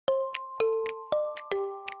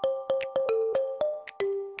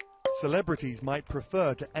Celebrities might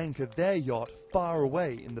prefer to anchor their yacht far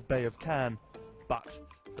away in the Bay of Cannes. But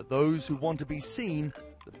for those who want to be seen,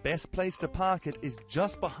 the best place to park it is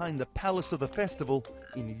just behind the Palace of the Festival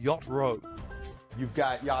in Yacht Row. You've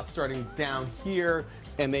got yachts starting down here,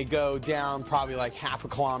 and they go down probably like half a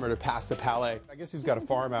kilometer past the Palais. I guess he's got a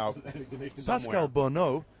farm out Pascal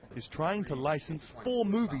Bourneau is trying to license 4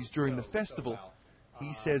 movies during the festival.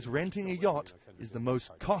 He says renting a yacht is the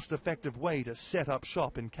most cost-effective way to set up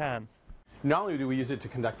shop in Cannes. Not only do we use it to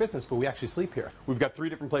conduct business, but we actually sleep here. We've got 3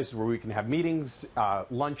 different places where we can have meetings,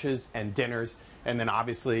 lunches, and dinners. And then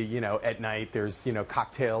obviously, you know, at night there's, you know,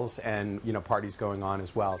 cocktails and, you know, parties going on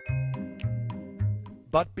as well.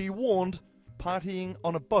 But be warned, partying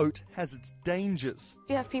on a boat has its dangers.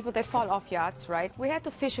 You have people that fall off yachts, right? We had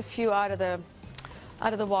to fish a few out of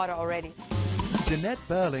the water already. Jeanette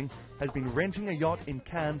Berling has been renting a yacht in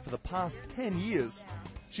Cannes for the past 10 years.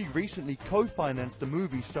 She recently co-financed a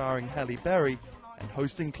movie starring Halle Berry, and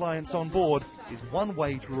hosting clients on board is one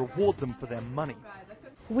way to reward them for their money.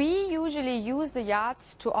 We usually use the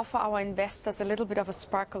yachts to offer our investors a little bit of a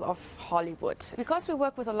sparkle of Hollywood. Because we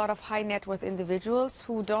work with a lot of high net worth individuals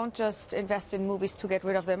who don't just invest in movies to get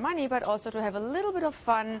rid of their money, but also to have a little bit of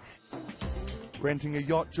fun. Renting a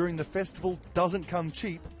yacht during the festival doesn't come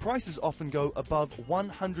cheap. Prices often go above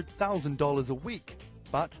 $100,000 a week.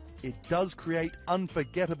 But it does create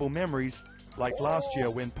unforgettable memories, like last year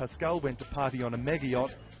when Pascal went to party on a mega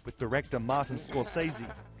yacht with director Martin Scorsese.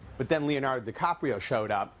 But then Leonardo DiCaprio showed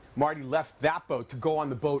up. Marty left that boat to go on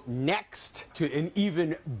the boat next to an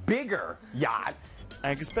even bigger yacht.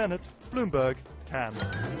 Angus Bennett, Bloomberg, Cannes.